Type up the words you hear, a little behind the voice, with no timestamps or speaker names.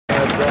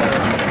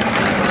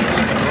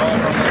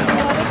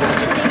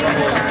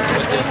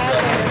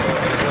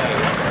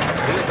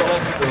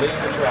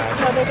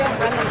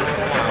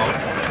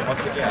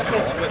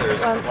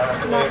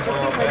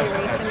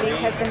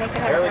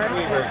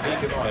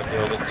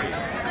team.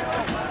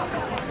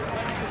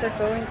 Because they're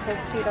going full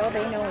speed. All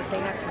they know is they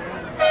have to win.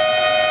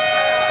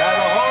 And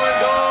the horn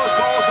goes.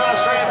 Cole's going to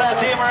straighten that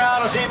team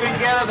around and see if he can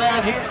get it there.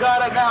 And he's got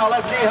it now.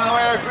 Let's see how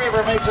Eric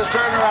Rever makes his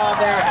turnaround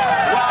there.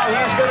 Wow,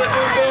 he's going to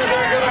do good.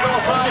 They're going to go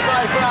side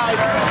by side.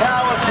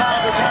 Now it's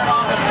time to turn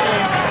on the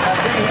steam. And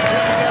see who's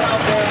going to get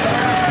out there.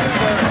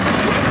 Eric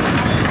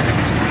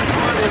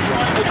Rever is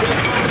going to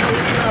take over the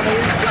lead on the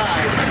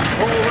inside.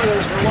 Cole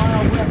Withers for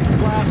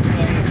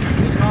Withers-Blastaway.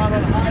 He's gone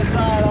on the high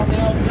side on the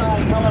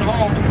outside coming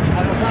home.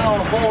 And is now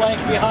a full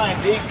length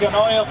behind Deken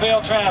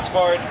Oilfield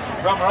Transport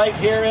from right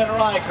here in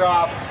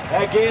Rycroft.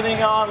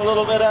 Gaining on a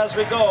little bit as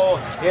we go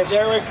is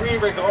Eric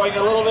Rever, going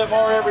a little bit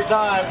more every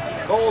time.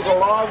 Cole's a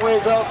long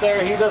ways out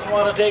there. He doesn't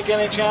want to take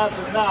any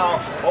chances now.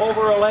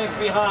 Over a length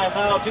behind,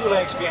 now 2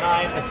 lengths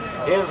behind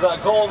is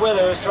Cole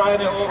Withers trying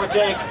to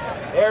overtake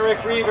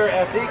Eric Rever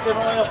and Deken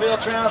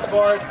Oilfield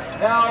Transport.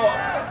 Now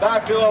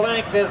back to a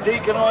length as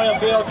Deken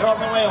Oilfield come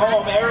the way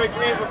home. Eric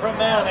Rever from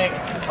Manning.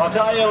 I'll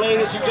tell you,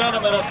 ladies and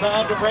gentlemen, it's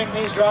time to bring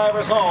these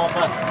drivers home.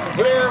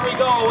 Here we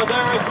go with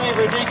Eric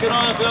Rever, Deken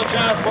Oilfield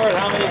Transport.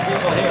 How many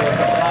people here in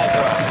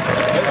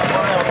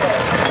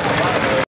Rycroft?